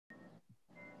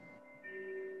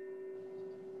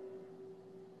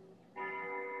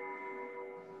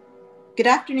Good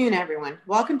afternoon, everyone.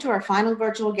 Welcome to our final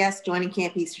virtual guest joining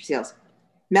Camp Easter Seals.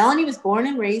 Melanie was born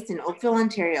and raised in Oakville,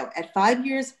 Ontario. At 5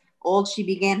 years old, she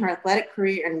began her athletic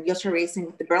career in wheelchair racing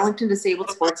with the Burlington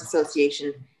Disabled Sports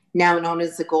Association, now known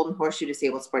as the Golden Horseshoe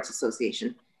Disabled Sports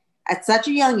Association. At such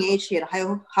a young age, she had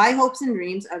high hopes and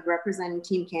dreams of representing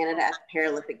Team Canada at the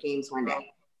Paralympic Games one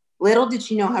day. Little did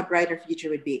she know how bright her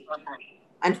future would be.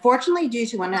 Unfortunately, due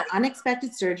to an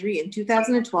unexpected surgery in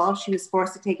 2012, she was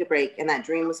forced to take a break, and that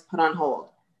dream was put on hold.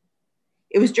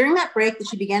 It was during that break that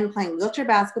she began playing wheelchair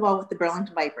basketball with the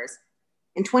Burlington Vipers.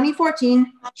 In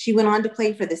 2014, she went on to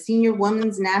play for the senior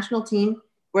women's national team,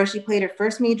 where she played her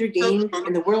first major game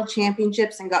in the World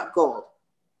Championships and got gold.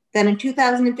 Then in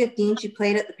 2015, she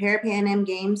played at the Pan Am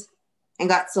Games and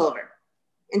got silver.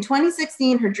 In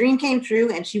 2016, her dream came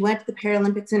true, and she went to the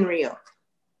Paralympics in Rio.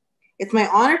 It's my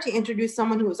honor to introduce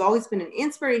someone who has always been an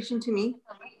inspiration to me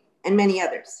and many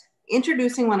others.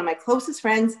 Introducing one of my closest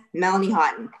friends, Melanie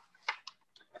Hawtin.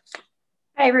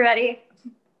 Hi, everybody.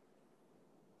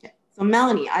 So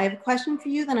Melanie, I have a question for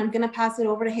you, then I'm going to pass it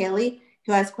over to Haley,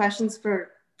 who has questions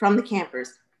from the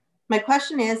campers. My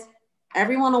question is,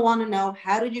 everyone will want to know,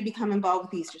 how did you become involved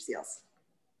with Easter Seals?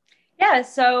 Yeah,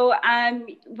 so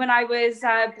when I was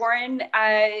born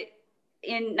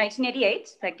in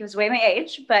 1988, that gives away my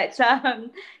age, but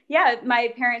yeah,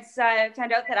 my parents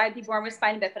found out that I'd be born with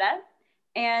spina bifida.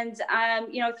 And,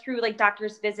 through like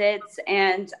doctor's visits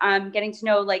and getting to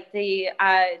know like the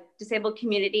disabled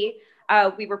community,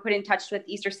 we were put in touch with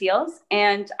Easter Seals.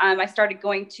 And I started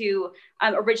going to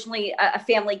originally a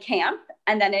family camp,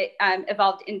 and then it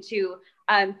evolved into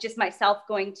just myself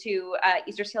going to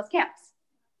Easter Seals camps.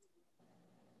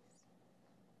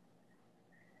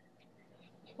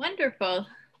 Wonderful.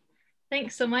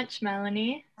 Thanks so much,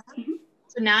 Melanie.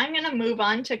 So now I'm going to move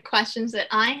on to questions that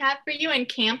I have for you. And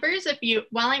campers,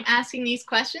 while I'm asking these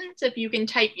questions, if you can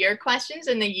type your questions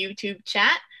in the YouTube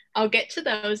chat, I'll get to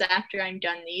those after I'm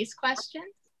done these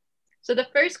questions. So the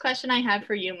first question I have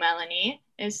for you, Melanie,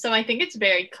 is, so I think it's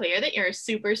very clear that you're a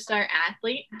superstar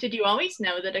athlete. Did you always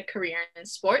know that a career in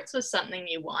sports was something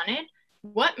you wanted?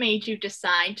 What made you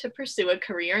decide to pursue a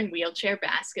career in wheelchair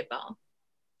basketball?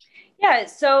 Yeah,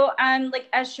 so like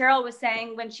as Cheryl was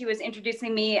saying when she was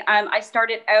introducing me, I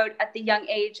started out at the young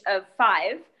age of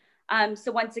 5.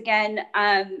 So once again,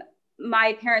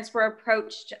 my parents were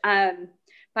approached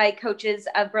by coaches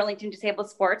of Burlington Disabled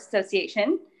Sports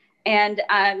Association. And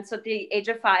so at the age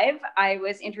of 5, I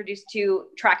was introduced to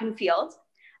track and field.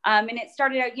 And it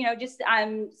started out, just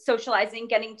socializing,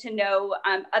 getting to know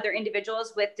other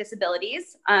individuals with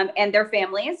disabilities and their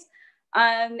families.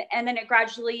 And then it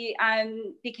gradually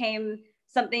became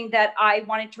something that I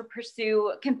wanted to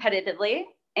pursue competitively.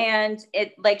 And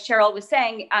it, like Cheryl was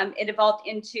saying, it evolved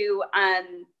into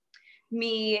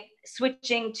me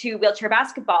switching to wheelchair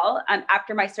basketball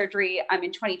after my surgery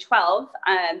in 2012.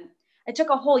 It took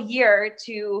a whole year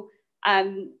to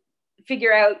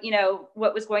figure out,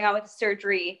 what was going on with the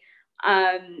surgery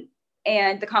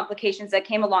and the complications that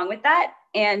came along with that.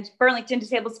 And Burlington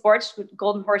Disabled Sports,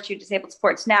 Golden Horseshoe Disabled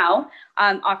Sports now,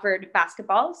 offered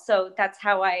basketball. So that's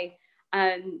how I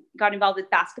got involved with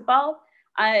basketball.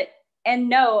 And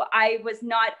no, I was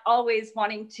not always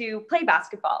wanting to play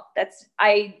basketball.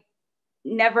 I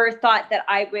never thought that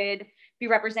I would be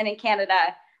representing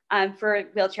Canada for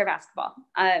wheelchair basketball.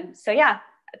 So yeah,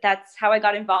 that's how I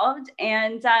got involved.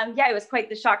 And yeah, it was quite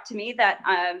the shock to me that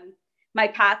my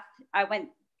path went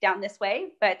down this way,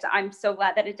 but I'm so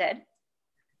glad that it did.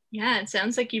 Yeah, it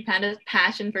sounds like you've had a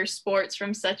passion for sports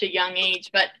from such a young age,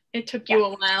 but it took you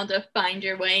a while to find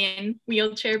your way in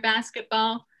wheelchair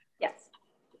basketball. Yes.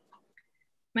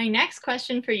 My next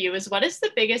question for you is, what is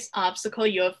the biggest obstacle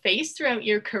you have faced throughout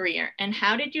your career, and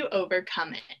how did you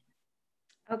overcome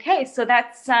it? Okay, so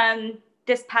that's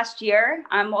this past year.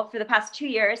 Well, for the past 2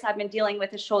 years, I've been dealing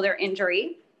with a shoulder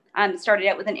injury. Started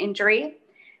out with an injury.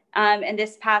 And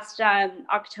this past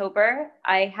October,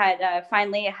 I had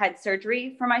finally had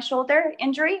surgery for my shoulder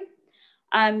injury.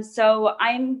 So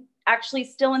I'm actually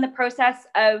still in the process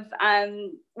of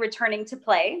returning to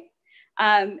play.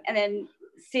 And then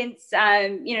since,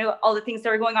 all the things that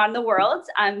are going on in the world,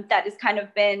 that has kind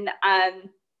of been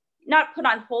not put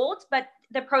on hold, but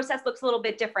the process looks a little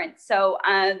bit different. So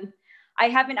I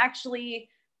haven't actually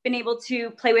been able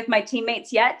to play with my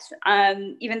teammates yet,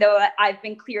 even though I've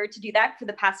been cleared to do that for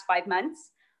the past 5 months.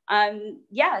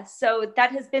 Yeah, so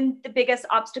that has been the biggest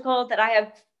obstacle that I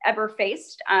have ever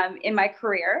faced in my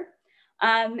career.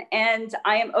 And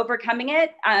I am overcoming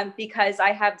it because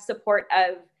I have support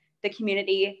of the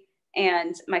community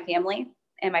and my family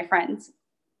and my friends.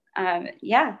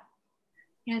 Yeah.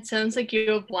 Yeah, it sounds like you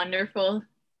have wonderful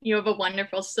You have a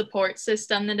wonderful support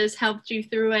system that has helped you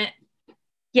through it.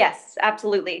 Yes,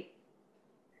 absolutely.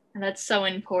 And that's so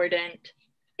important.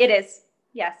 It is,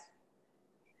 yes.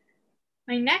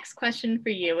 My next question for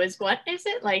you is, what is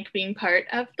it like being part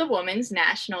of the women's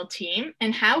national team,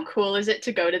 and how cool is it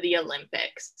to go to the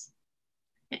Olympics?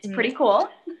 It's pretty cool.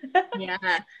 Yeah.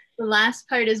 The last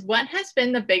part is, what has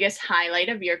been the biggest highlight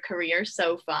of your career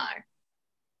so far?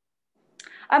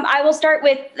 I will start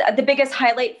with the biggest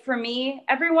highlight for me.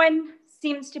 Everyone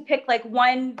seems to pick like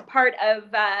one part of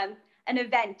an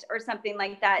event or something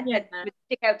like that that would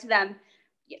stick out to them.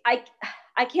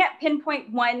 I can't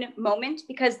pinpoint one moment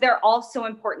because they're all so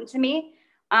important to me,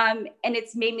 and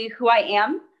it's made me who I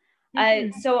am.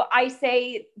 So I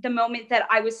say the moment that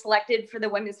I was selected for the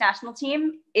women's national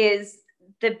team is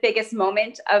the biggest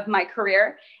moment of my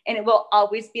career, and it will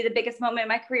always be the biggest moment of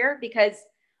my career because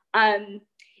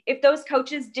if those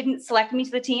coaches didn't select me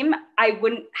to the team, I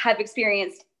wouldn't have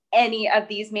experienced any of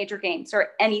these major games or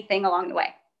anything along the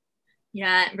way.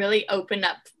 Yeah, it really opened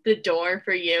up the door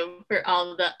for you for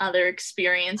all the other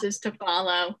experiences to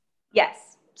follow.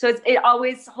 Yes. So it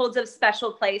always holds a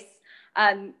special place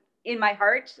in my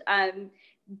heart,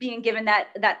 being given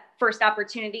that first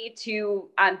opportunity to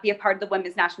be a part of the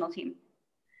women's national team.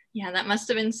 Yeah, that must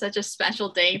have been such a special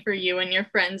day for you and your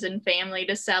friends and family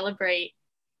to celebrate.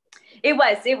 It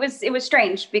was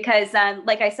strange because,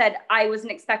 like I said, I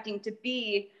wasn't expecting to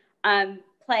be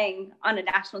playing on a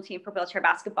national team for wheelchair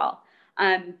basketball.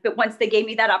 But once they gave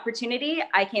me that opportunity,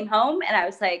 I came home and I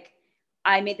was like,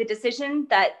 I made the decision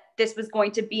that this was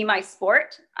going to be my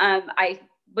sport. I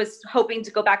was hoping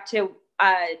to go back to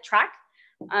track.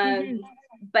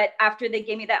 But after they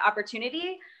gave me that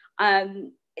opportunity,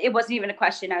 it wasn't even a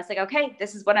question. I was like, okay,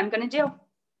 this is what I'm going to do.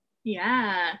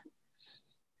 Yeah.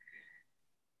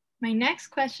 My next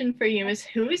question for you is,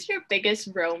 who is your biggest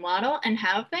role model and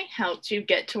how have they helped you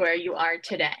get to where you are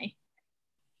today?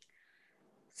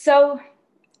 So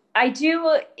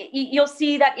you'll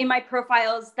see that in my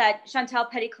profiles that Chantal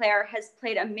Petitclerc has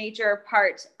played a major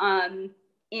part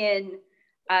in,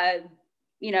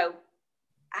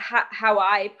 how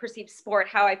I perceive sport,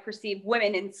 how I perceive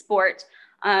women in sport.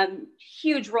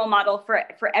 Huge role model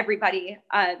for everybody.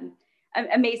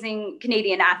 Amazing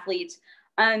Canadian athlete.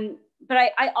 But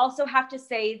I also have to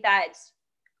say that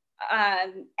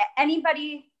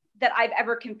anybody that I've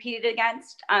ever competed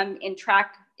against in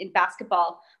track, in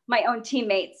basketball, my own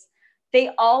teammates,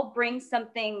 they all bring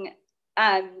something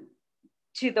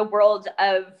to the world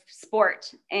of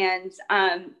sport. And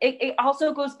it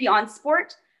also goes beyond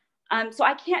sport. So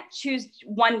I can't choose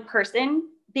one person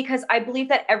because I believe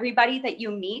that everybody that you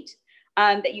meet,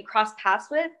 that you cross paths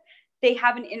with, they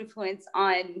have an influence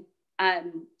on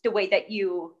the way that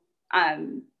you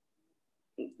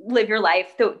live your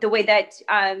life, the way that,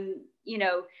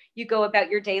 you go about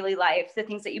your daily life, the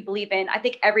things that you believe in. I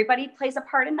think everybody plays a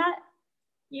part in that.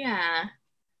 Yeah.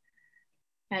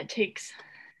 That takes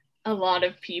a lot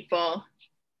of people.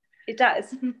 It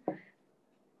does. So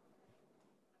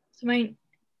my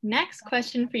next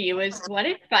question for you is, what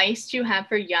advice do you have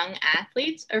for young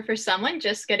athletes or for someone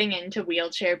just getting into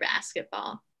wheelchair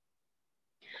basketball?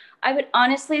 I would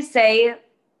honestly say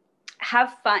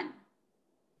have fun,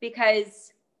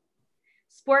 because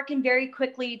sport can very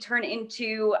quickly turn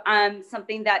into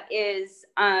something that is,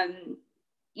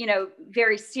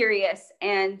 very serious,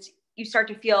 and you start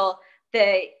to feel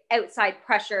the outside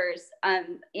pressures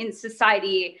in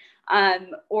society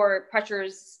or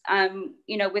pressures,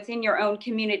 within your own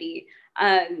community.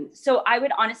 So I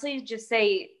would honestly just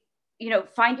say,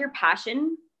 find your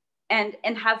passion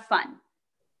and have fun.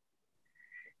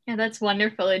 Yeah, that's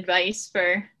wonderful advice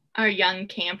for our young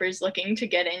campers looking to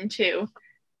get into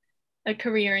a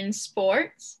career in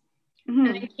sports. And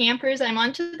then campers, I'm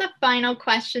on to the final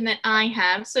question that I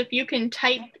have. So if you can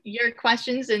type your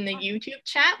questions in the YouTube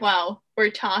chat while we're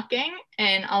talking,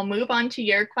 and I'll move on to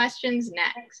your questions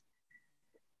next.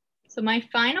 So my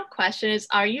final question is,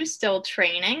 are you still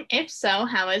training? If so,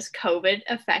 how has COVID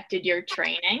affected your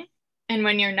training? And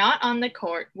when you're not on the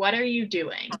court, what are you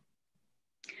doing?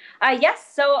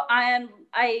 Yes, so I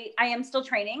am still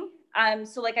training.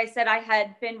 So like I said, I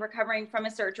had been recovering from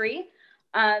a surgery.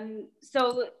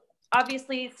 So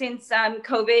obviously since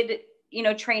COVID,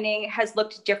 training has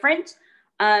looked different,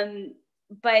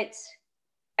 but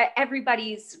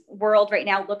everybody's world right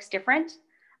now looks different.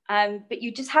 But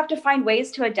you just have to find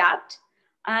ways to adapt.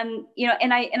 And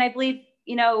I believe,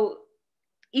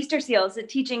 E-aster SEALs are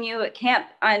teaching you at camp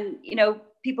on,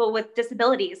 people with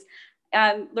disabilities,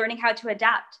 learning how to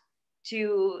adapt.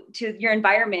 to your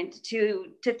environment,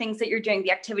 to things that you're doing,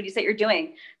 the activities that you're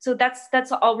doing. So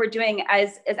that's all we're doing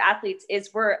as athletes,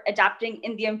 is we're adapting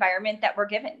in the environment that we're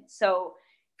given. So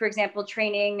for example,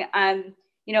 training,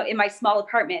 in my small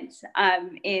apartment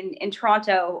in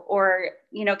Toronto, or,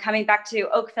 coming back to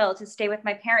Oakville to stay with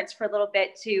my parents for a little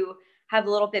bit, to have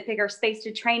a little bit bigger space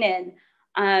to train in.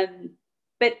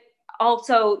 But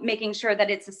also making sure that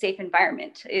it's a safe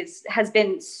environment has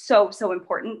been so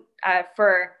important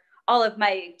for all of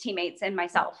my teammates and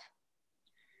myself.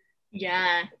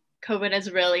 Yeah, COVID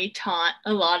has really taught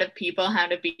a lot of people how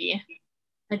to be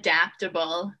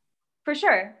adaptable. For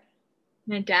sure.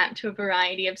 And adapt to a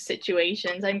variety of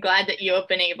situations. I'm glad that you have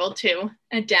been able to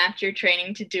adapt your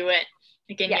training to do it,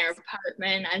 like in your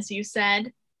apartment, as you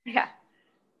said. Yeah.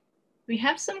 We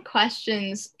have some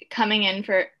questions coming in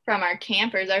from our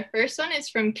campers. Our first one is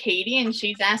from Katie, and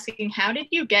she's asking, how did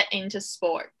you get into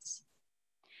sports?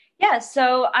 Yeah,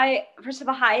 so first of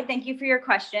all, hi, thank you for your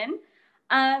question.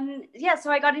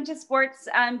 So I got into sports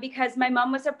because my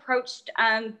mom was approached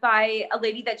by a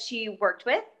lady that she worked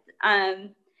with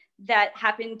that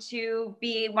happened to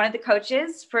be one of the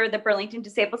coaches for the Burlington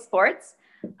Disabled Sports.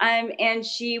 And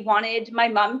she wanted my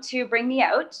mom to bring me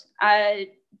out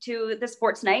to the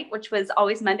sports night, which was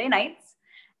always Monday nights.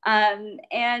 And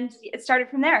it started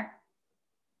from there.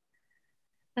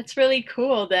 That's really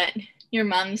cool that your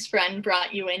mom's friend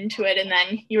brought you into it, and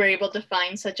then you were able to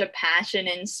find such a passion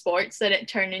in sports that it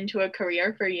turned into a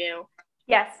career for you.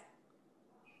 Yes.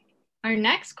 Our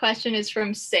next question is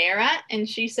from Sarah, and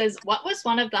she says, what was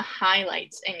one of the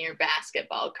highlights in your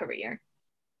basketball career?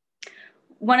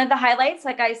 One of the highlights,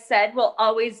 like I said, will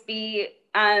always be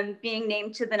being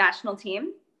named to the national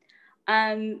team.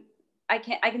 I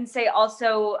can say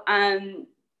also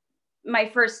my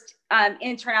first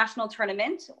international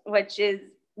tournament, which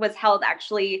was held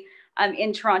actually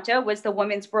in Toronto, was the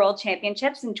Women's World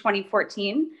Championships in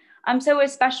 2014. So it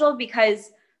was special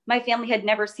because my family had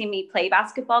never seen me play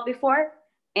basketball before.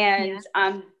 And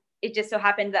it just so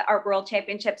happened that our World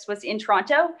Championships was in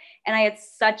Toronto, and I had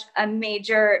such a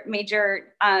major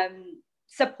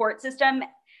support system.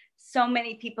 So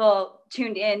many people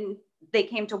tuned in, they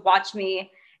came to watch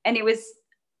me, and it was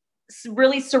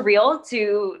really surreal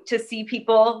to see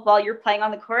people while you're playing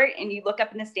on the court, and you look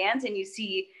up in the stands and you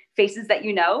see faces that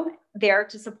there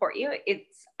to support you.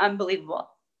 It's unbelievable.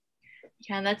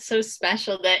 Yeah, that's so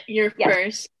special that your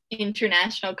first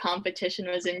international competition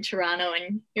was in Toronto,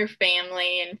 and your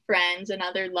family and friends and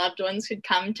other loved ones could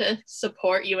come to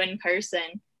support you in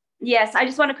person. Yes, I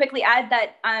just want to quickly add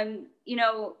that,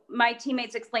 my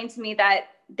teammates explained to me that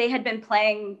they had been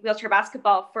playing wheelchair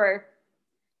basketball for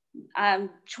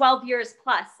 12 years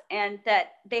plus, and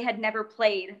that they had never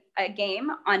played a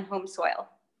game on home soil.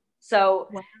 So,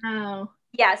 wow.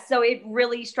 Yeah, so it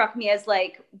really struck me as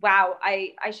like, wow,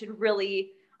 I should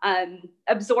really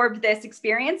absorb this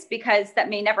experience, because that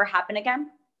may never happen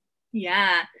again.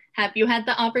 Yeah. Have you had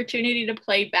the opportunity to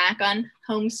play back on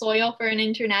home soil for an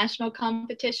international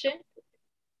competition?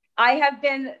 I have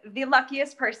been the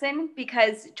luckiest person,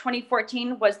 because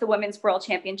 2014 was the Women's World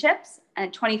Championships,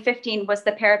 and 2015 was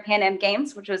the Pan Am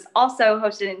Games, which was also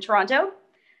hosted in Toronto.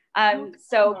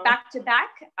 So back to back,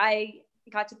 I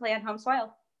got to play on home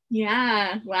soil.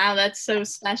 Yeah. Wow, that's so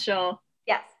special.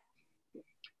 Yes.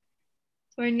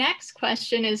 So our next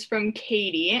question is from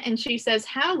Katie, and she says,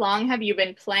 how long have you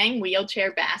been playing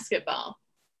wheelchair basketball?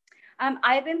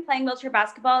 I've been playing wheelchair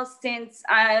basketball since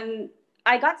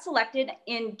I got selected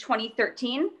in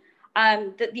 2013,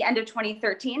 the end of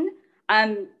 2013,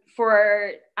 that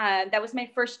was my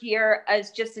first year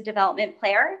as just a development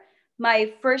player.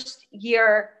 My first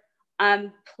year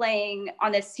playing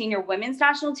on the senior women's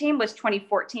national team was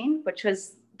 2014, which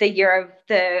was the year of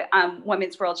the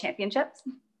Women's World Championships.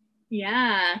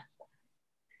 Yeah.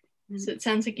 So it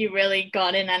sounds like you really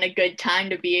got in at a good time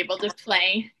to be able to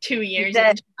play 2 years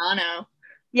in Toronto.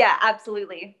 Yeah,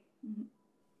 absolutely.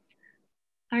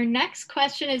 Our next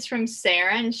question is from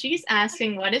Sarah, and she's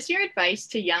asking, what is your advice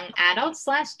to young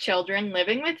adults/children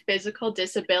living with physical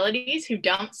disabilities who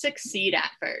don't succeed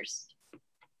at first?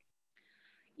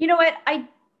 You know what? I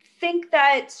think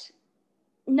it's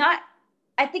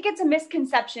a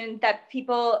misconception that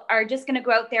people are just going to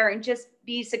go out there and just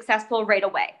be successful right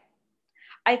away.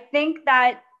 I think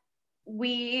that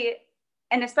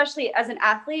and especially as an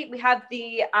athlete, we have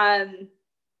the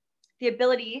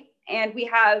ability, and we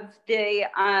have the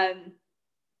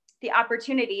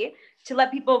opportunity to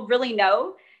let people really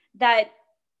know that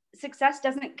success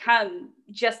doesn't come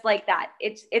just like that.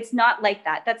 It's not like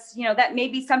that. That's, that may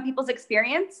be some people's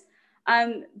experience.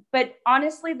 But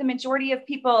honestly, the majority of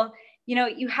people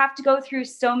you have to go through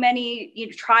so many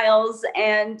trials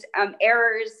and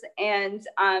errors and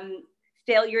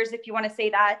failures, if you want to say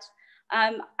that.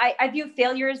 I view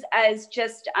failures as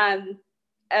just a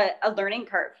learning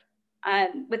curve.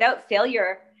 Without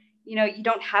failure, you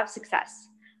don't have success.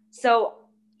 So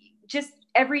just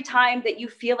every time that you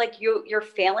feel like you're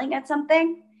failing at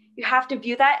something, you have to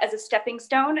view that as a stepping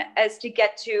stone as to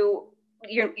get to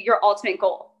your ultimate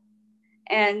goal.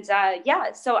 And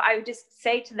so I would just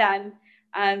say to them,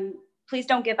 please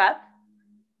don't give up.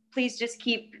 Please just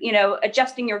keep,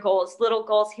 adjusting your goals, little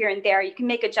goals here and there. You can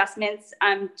make adjustments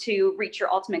to reach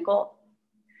your ultimate goal.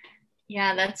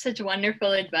 Yeah, that's such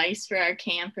wonderful advice for our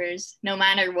campers. No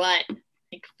matter what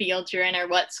field you're in or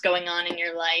what's going on in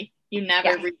your life, you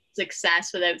never reach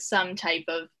success without some type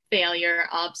of failure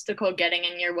or obstacle getting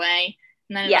in your way.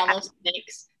 And then it almost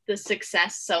makes the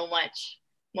success so much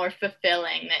more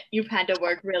fulfilling that you've had to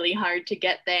work really hard to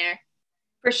get there.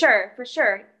 For sure.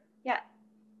 Yeah.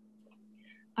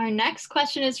 Our next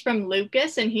question is from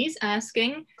Lucas, and he's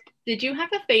asking, did you have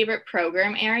a favorite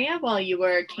program area while you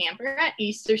were a camper at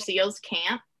Easter Seals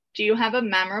Camp? Do you have a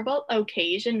memorable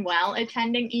occasion while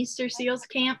attending Easter Seals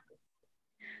Camp?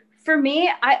 For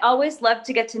me, I always love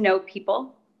to get to know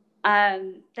people.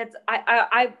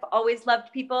 I've always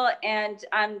loved people, and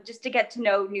just to get to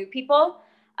know new people.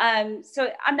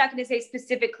 So I'm not going to say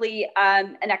specifically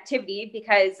an activity,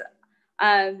 because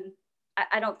I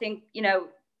don't think,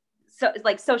 so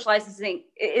like socializing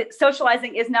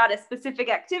is not a specific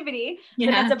activity, but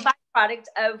it's a byproduct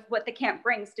of what the camp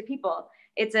brings to people.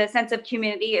 It's a sense of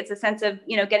community. It's a sense of,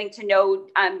 getting to know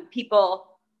people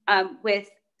with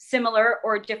similar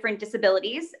or different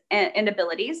disabilities and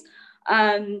abilities.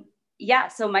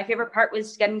 So my favorite part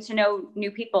was getting to know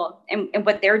new people and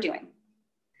what they're doing.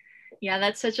 Yeah,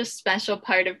 that's such a special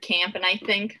part of camp. And I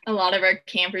think a lot of our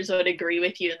campers would agree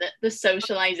with you that the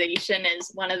socialization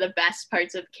is one of the best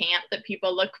parts of camp that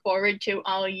people look forward to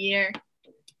all year.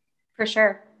 For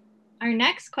sure. Our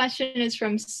next question is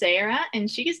from Sarah, and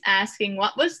she's asking,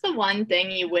 what was the one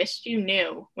thing you wished you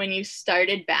knew when you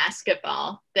started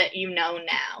basketball that you know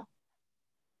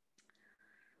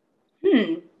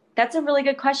now? That's a really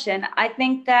good question. I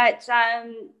think that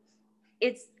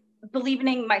it's believing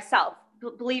in myself.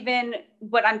 Believe in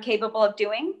what I'm capable of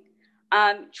doing,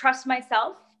 trust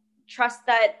myself, trust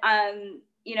that, I'm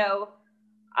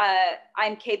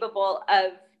capable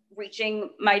of reaching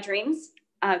my dreams,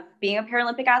 being a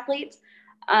Paralympic athlete.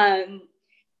 And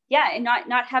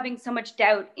not having so much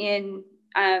doubt in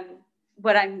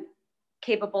what I'm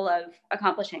capable of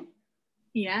accomplishing.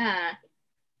 Yeah.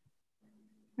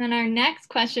 And our next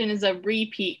question is a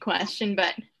repeat question,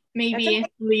 but maybe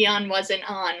Leon wasn't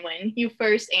on when you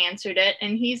first answered it,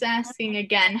 and he's asking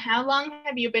again, how long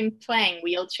have you been playing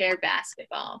wheelchair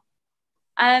basketball?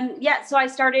 So I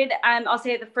started, I'll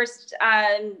say the first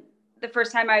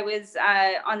time I was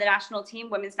on the national team,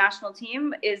 women's national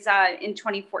team, is in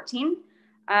 2014.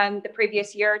 The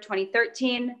previous year,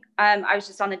 2013, I was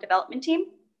just on the development team.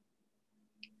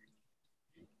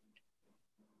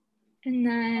 And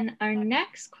then our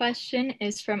next question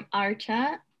is from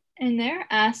Arta. And they're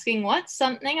asking, what's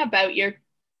something that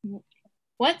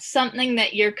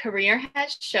your career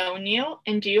has shown you,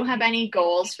 and do you have any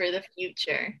goals for the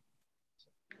future?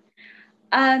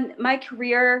 My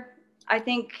career, I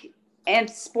think, and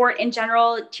sport in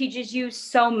general, teaches you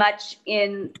so much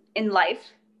in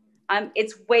life.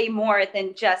 It's way more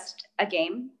than just a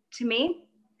game to me.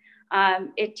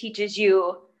 It teaches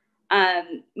you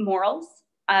morals.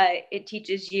 It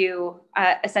teaches you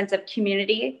a sense of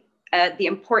community. The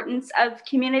importance of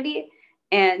community,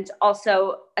 and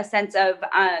also a sense of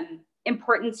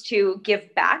importance to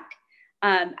give back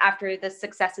after the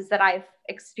successes that I've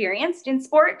experienced in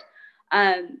sport.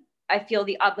 I feel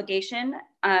the obligation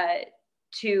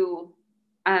to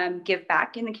give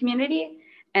back in the community,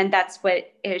 and that's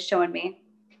what it has shown me.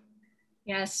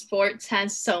 Yeah, sports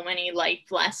has so many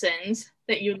life lessons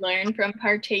that you learn from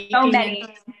partaking. So many.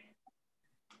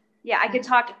 Yeah, I can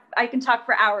talk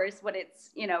for hours what it's,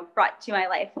 brought to my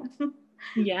life.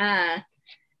 Yeah. And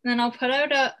then I'll put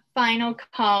out a final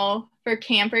call for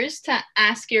campers to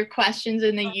ask your questions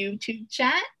in the YouTube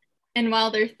chat. And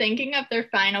while they're thinking of their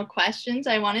final questions,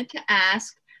 I wanted to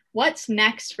ask, what's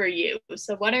next for you?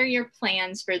 So what are your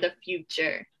plans for the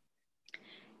future?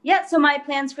 Yeah, so my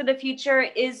plans for the future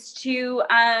is to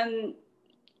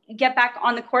get back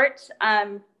on the court,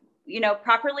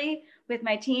 properly with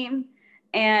my team,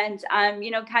 and,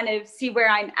 kind of see where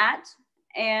I'm at.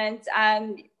 And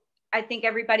I think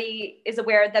everybody is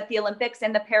aware that the Olympics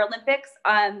and the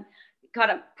Paralympics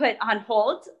got put on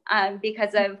hold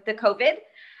because of the COVID.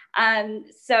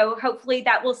 So hopefully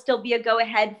that will still be a go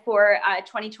ahead for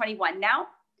 2021 now.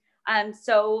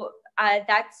 So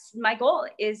that's my goal,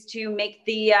 is to make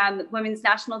the women's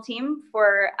national team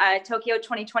for Tokyo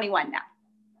 2021 now.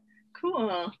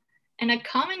 Cool. And a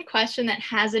common question that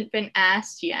hasn't been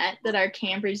asked yet that our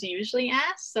campers usually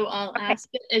ask, so I'll ask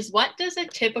it, is what does a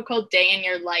typical day in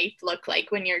your life look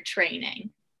like when you're training?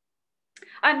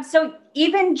 So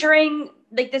even during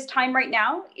like this time right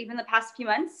now, even the past few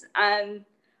months,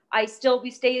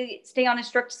 we stay on a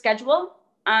strict schedule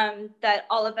that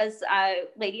all of us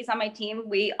ladies on my team,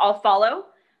 we all follow.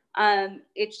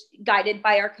 It's guided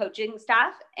by our coaching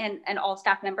staff and all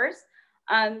staff members.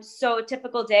 So a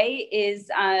typical day is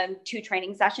 2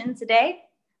 training sessions a day.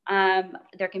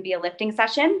 There can be a lifting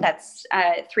session that's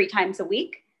 3 times a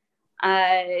week,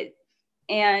 and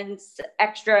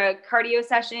extra cardio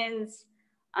sessions,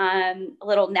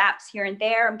 little naps here and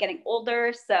there. I'm getting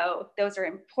older, so those are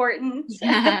important.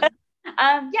 Yeah,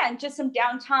 and just some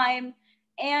downtime.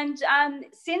 And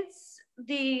since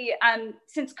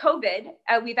COVID,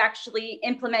 we've actually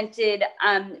implemented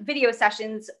video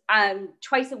sessions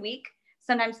twice a week,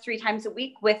 sometimes 3 times a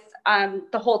week with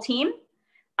the whole team,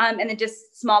 and then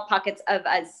just small pockets of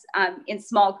us in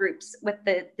small groups with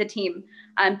the team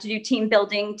to do team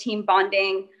building, team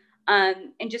bonding,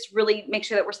 and just really make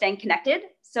sure that we're staying connected.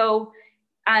 So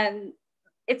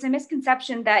it's a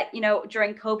misconception that,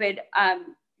 during COVID,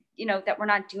 that we're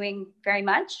not doing very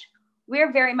much.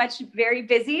 We're very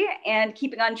busy and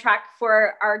keeping on track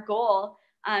for our goal,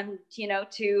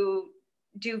 to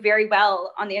do very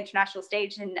well on the international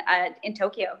stage in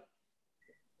Tokyo.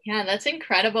 Yeah, that's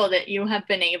incredible that you have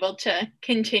been able to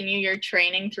continue your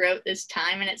training throughout this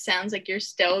time. And it sounds like you're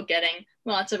still getting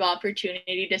lots of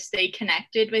opportunity to stay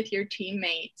connected with your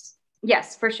teammates.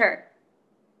 Yes, for sure.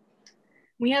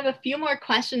 We have a few more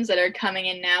questions that are coming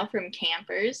in now from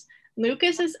campers.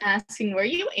 Lucas is asking, were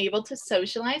you able to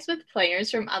socialize with players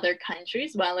from other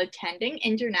countries while attending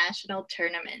international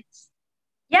tournaments?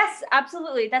 Yes,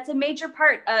 absolutely. That's a major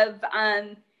part of,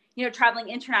 traveling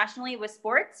internationally with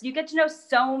sports. You get to know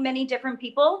so many different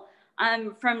people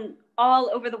from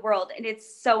all over the world. And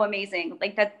it's so amazing.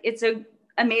 Like that, it's an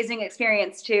amazing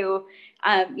experience to,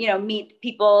 meet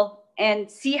people and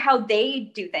see how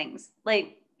they do things.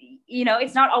 Like,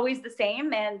 it's not always the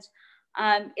same. And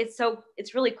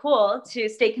it's really cool to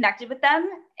stay connected with them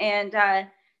and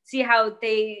see how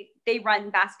they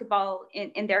run basketball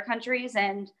in their countries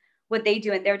and what they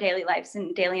do in their daily lives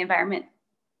and daily environment.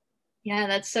 Yeah,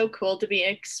 that's so cool to be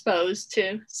exposed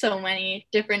to so many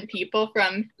different people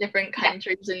from different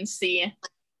countries and see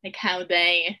like how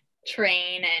they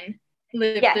train and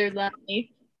live their life.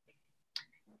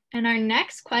 And our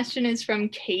next question is from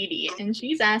Katie, and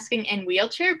she's asking, in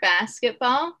wheelchair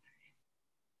basketball,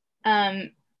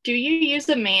 do you use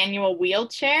a manual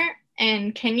wheelchair,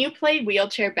 and can you play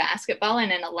wheelchair basketball in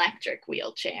an electric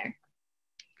wheelchair?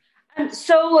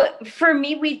 So for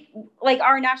me, we like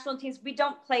our national teams, we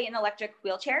don't play in electric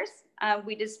wheelchairs.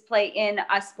 We just play in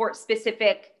a sport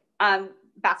specific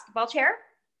basketball chair.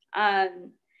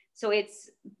 So it's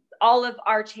all of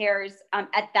our chairs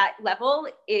at that level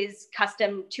is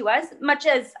custom to us, much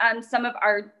as some of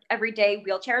our everyday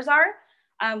wheelchairs are.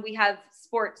 We have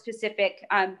sport specific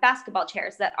basketball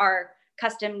chairs that are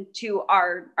custom to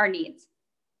our needs.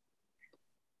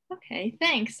 Okay,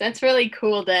 thanks. That's really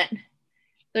cool that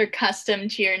they're custom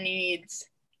to your needs.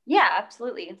 Yeah,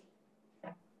 absolutely.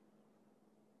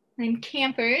 And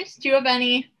campers, do you have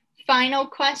any final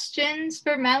questions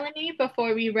for Melanie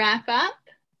before we wrap up?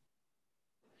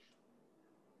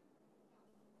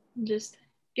 Just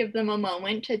give them a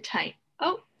moment to type.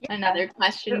 Oh, yeah. Another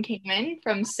question came in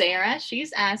from Sarah.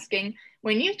 She's asking,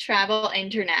 when you travel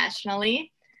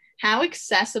internationally, how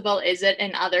accessible is it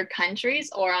in other countries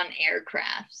or on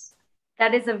aircrafts?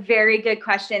 That is a very good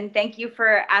question. Thank you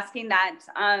for asking that.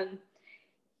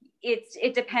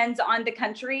 It depends on the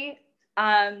country.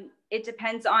 It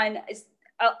depends on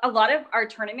a lot of our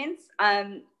tournaments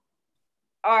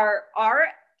are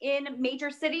in major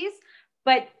cities,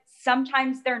 but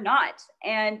sometimes they're not,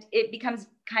 and it becomes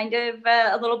kind of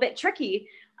a little bit tricky.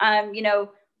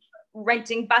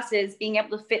 Renting buses, being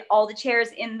able to fit all the chairs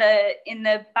in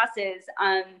the buses.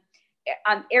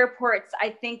 Airports, I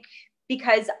think,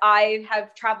 because I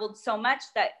have traveled so much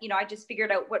that, I just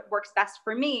figured out what works best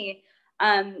for me.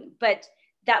 But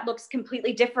that looks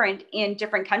completely different in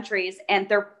different countries, and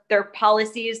their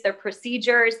policies, their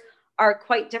procedures are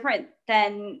quite different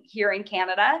than here in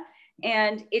Canada.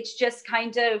 And it's just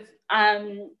kind of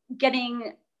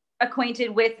getting acquainted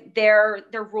with their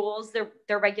rules,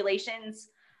 their regulations,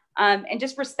 and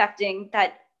just respecting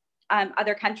that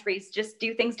other countries just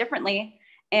do things differently.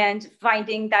 and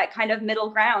finding that kind of middle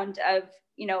ground of,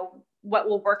 you know, what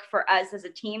will work for us as a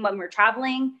team when we're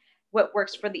traveling, what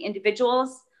works for the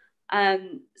individuals.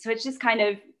 So it's just kind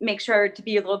of make sure to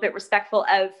be a little bit respectful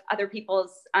of other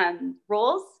people's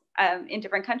roles in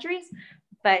different countries,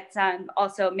 but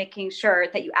also making sure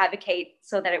that you advocate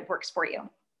so that it works for you.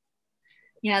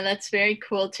 Yeah, that's very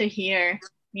cool to hear.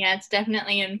 Yeah, it's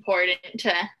definitely important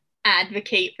to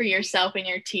advocate for yourself and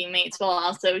your teammates while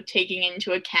also taking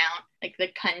into account like the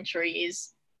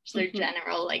countries, their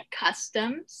general like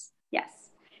customs. Yes,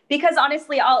 because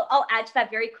honestly, I'll add to that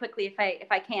very quickly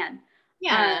if I can.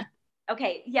 Yeah.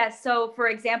 Okay. Yes. So for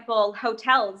example,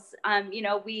 hotels, you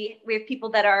know, we have people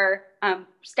that are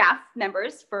staff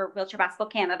members for Wheelchair Basketball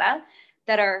Canada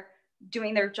that are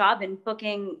doing their job and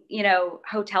booking, you know,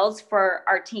 hotels for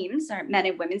our teams, our men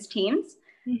and women's teams.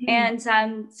 And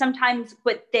sometimes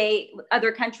what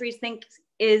other countries think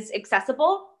is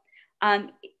accessible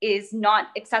is not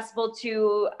accessible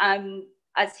to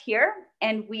us here.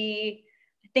 And we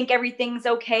think everything's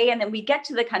okay. And then we get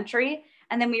to the country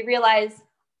and then we realize,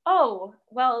 oh,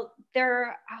 well,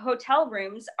 their hotel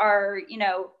rooms are, you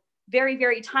know, very,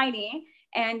 very tiny,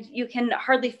 and you can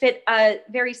hardly fit a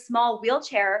very small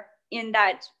wheelchair in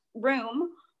that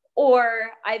room.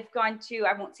 Or I've gone to,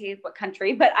 I won't say what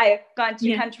country, but I've gone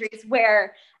to countries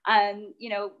where, you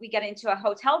know, we get into a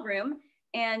hotel room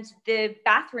and the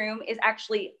bathroom is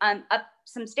actually up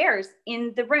some stairs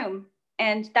in the room,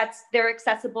 and that's their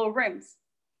accessible rooms.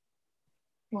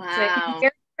 Wow. So it can be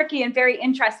very tricky and very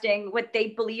interesting what they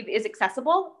believe is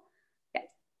accessible. Yes.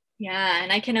 Yeah,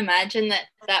 and I can imagine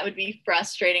that would be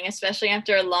frustrating, especially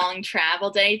after a long travel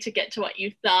day, to get to what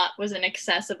you thought was an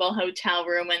accessible hotel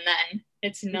room and then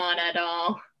it's not at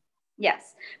all.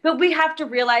 Yes, but we have to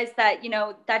realize that, you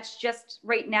know, that's just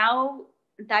right now,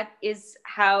 that is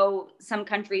how some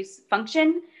countries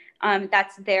function.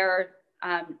 That's their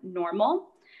normal.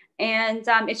 And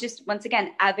it's just, once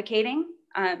again, advocating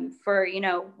for, you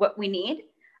know, what we need.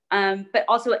 But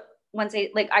also,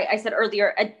 like I said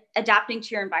earlier, adapting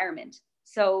to your environment.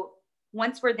 So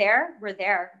once we're there,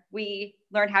 we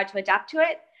learn how to adapt to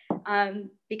it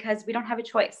because we don't have a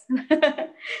choice.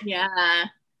 Yeah.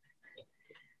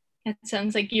 It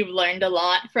sounds like you've learned a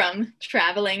lot from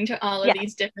traveling to all of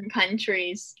these different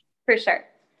countries. For sure.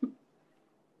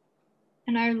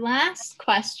 And our last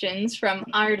questions from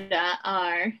Arda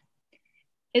are,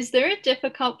 is there a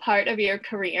difficult part of your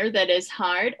career that is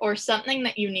hard or something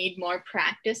that you need more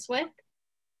practice with?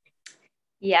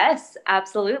 Yes,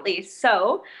 absolutely.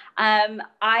 So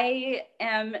I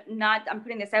am not, I'm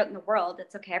putting this out in the world.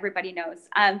 It's okay. Everybody knows.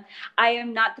 I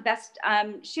am not the best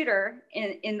shooter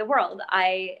in the world.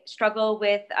 I struggle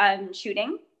with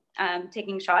shooting,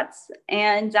 taking shots.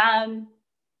 And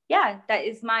yeah, that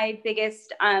is my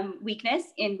biggest weakness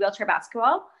in wheelchair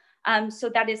basketball. So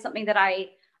that is something that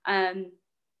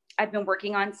I've been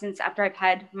working on since after I've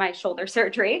had my shoulder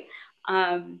surgery.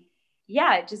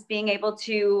 Yeah, just being able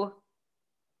to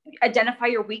identify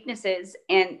your weaknesses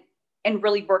and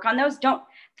really work on those.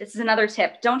 This is another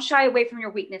tip. Don't shy away from your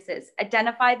weaknesses.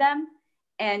 Identify them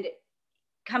and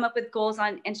come up with goals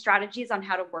and strategies on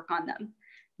how to work on them.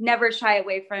 Never shy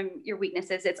away from your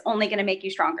weaknesses. It's only going to make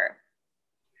you stronger.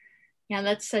 Yeah,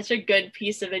 that's such a good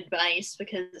piece of advice,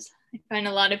 because I find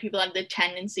a lot of people have the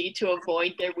tendency to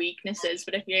avoid their weaknesses,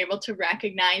 but if you're able to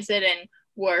recognize it and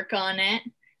work on it,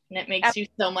 and it makes you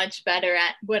so much better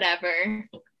at whatever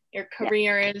your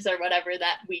career is or whatever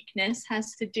that weakness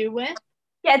has to do with.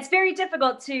 Yeah, it's very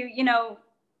difficult to, you know,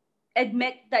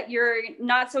 admit that you're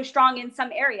not so strong in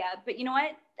some area, but you know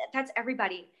what? That's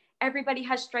everybody. Everybody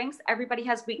has strengths, everybody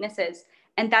has weaknesses,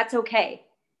 and that's okay.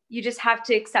 You just have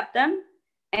to accept them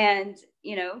and,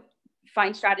 you know,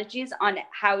 find strategies on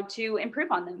how to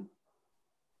improve on them.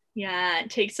 Yeah, it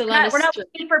takes a lot of... We're not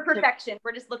looking for perfection.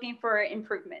 We're just looking for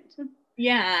improvement.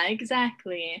 Yeah,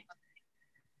 exactly.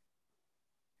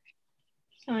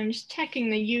 So I'm just checking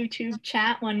the YouTube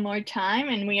chat one more time,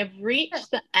 and we have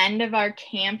reached the end of our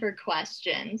camper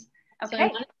questions. Okay. So I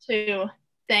wanted to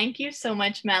thank you so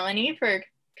much, Melanie, for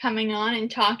coming on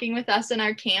and talking with us and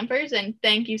our campers. And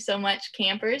thank you so much,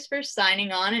 campers, for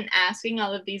signing on and asking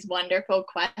all of these wonderful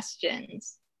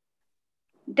questions.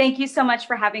 Thank you so much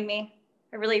for having me.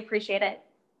 I really appreciate it.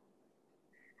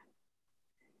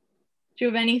 Do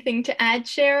you have anything to add,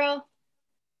 Cheryl?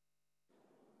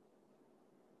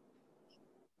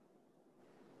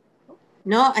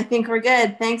 No, I think we're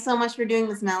good. Thanks so much for doing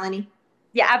this, Melanie.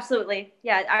 Yeah, absolutely.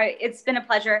 Yeah, it's been a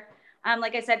pleasure.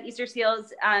 Like I said, Easter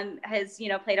Seals has, you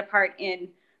know, played a part in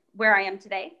where I am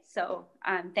today. So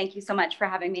thank you so much for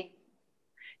having me.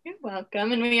 You're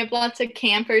welcome. And we have lots of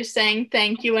campers saying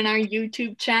thank you in our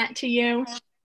YouTube chat to you.